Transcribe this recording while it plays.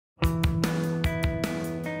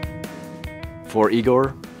For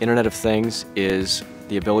Igor, Internet of Things is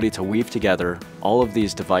the ability to weave together all of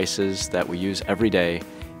these devices that we use every day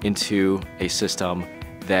into a system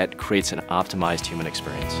that creates an optimized human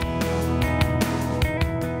experience.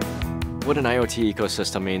 What an IoT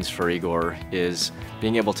ecosystem means for Igor is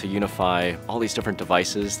being able to unify all these different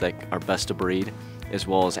devices that are best of breed, as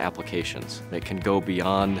well as applications. It can go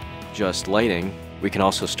beyond just lighting. We can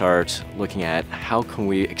also start looking at how can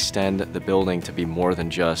we extend the building to be more than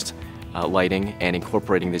just lighting and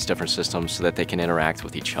incorporating these different systems so that they can interact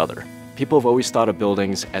with each other. People have always thought of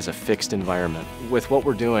buildings as a fixed environment. With what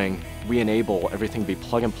we're doing, we enable everything to be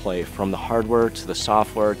plug and play, from the hardware to the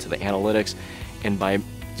software to the analytics, and by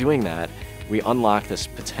doing that, we unlock this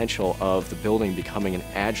potential of the building becoming an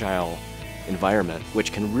agile environment,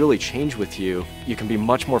 which can really change with you. You can be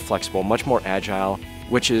much more flexible, much more agile,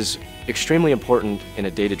 which is extremely important in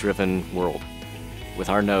a data-driven world. With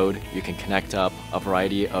our node, you can connect up a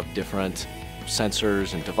variety of different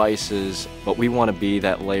sensors and devices, but we want to be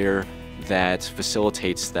that layer that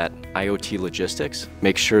facilitates that IoT logistics,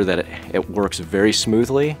 make sure that it works very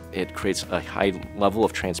smoothly, it creates a high level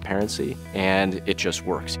of transparency, and it just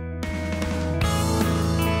works.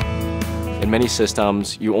 In many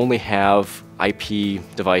systems, you only have IP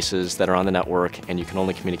devices that are on the network, and you can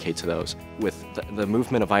only communicate to those. With the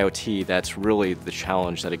movement of IoT, that's really the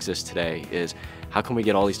challenge that exists today, is how can we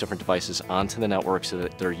get all these different devices onto the network so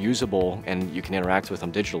that they're usable and you can interact with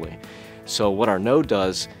them digitally. So what our node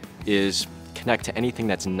does is connect to anything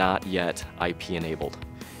that's not yet IP enabled.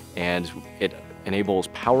 And it enables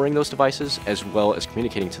powering those devices as well as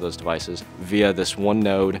communicating to those devices via this one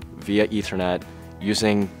node, via Ethernet,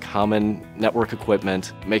 using common network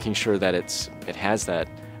equipment, making sure that it has that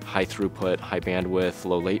high throughput, high bandwidth,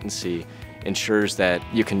 low latency, ensures that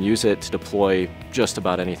you can use it to deploy just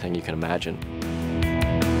about anything you can imagine.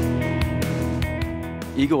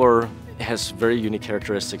 Igor has very unique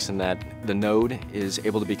characteristics in that the node is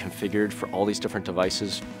able to be configured for all these different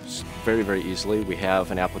devices very, very easily. We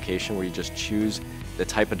have an application where you just choose the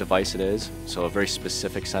type of device it is, so a very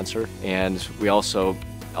specific sensor, and we also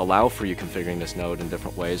allow for you configuring this node in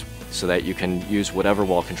different ways so that you can use whatever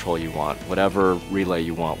wall control you want, whatever relay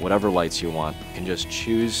you want, whatever lights you want. You can just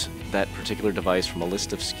choose that particular device from a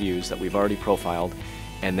list of SKUs that we've already profiled,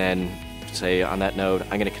 and then say on that node,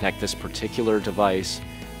 I'm going to connect this particular device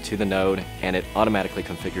to the node, and it automatically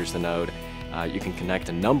configures the node. You can connect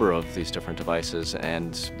a number of these different devices,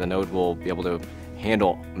 and the node will be able to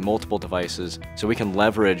handle multiple devices. So we can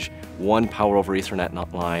leverage one Power over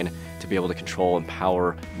Ethernet line to be able to control and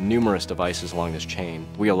power numerous devices along this chain.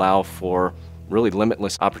 We allow for really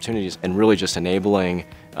limitless opportunities and really just enabling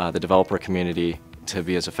the developer community to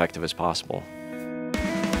be as effective as possible.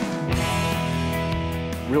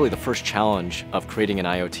 Really, the first challenge of creating an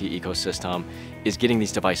IoT ecosystem is getting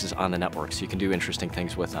these devices on the network so you can do interesting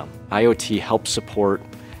things with them. IoT helps support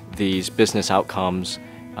these business outcomes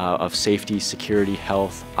of safety, security,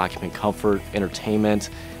 health, occupant comfort, entertainment,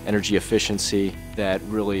 energy efficiency that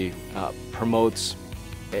really promotes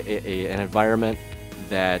an environment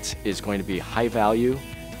that is going to be high value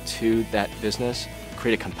to that business,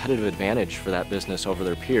 create a competitive advantage for that business over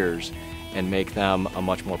their peers, and make them a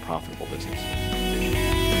much more profitable business.